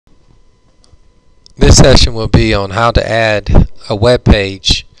This session will be on how to add a web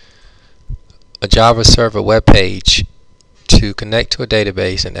page, a Java server web page, to connect to a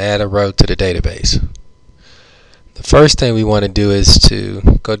database and add a row to the database. The first thing we want to do is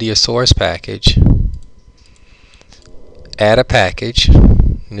to go to your source package, add a package,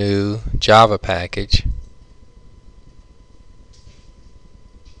 new Java package,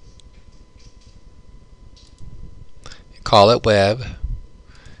 call it web,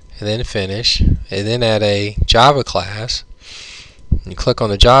 and then finish, and then add a Java class. You click on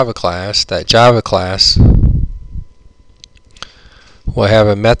the Java class. That Java class will have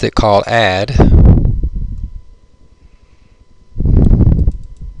a method called add.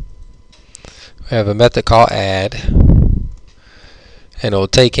 We have a method called add, and it will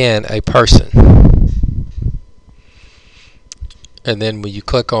take in a person. And then when you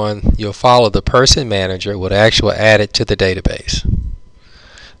click on, you'll follow the person manager, would actually add it to the database.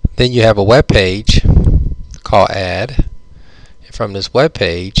 Then you have a web page called add. And from this web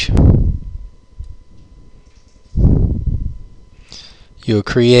page, you'll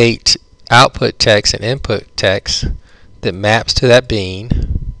create output text and input text that maps to that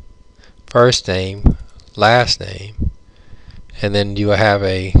bean, first name, last name, and then you will have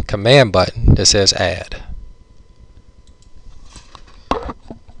a command button that says add.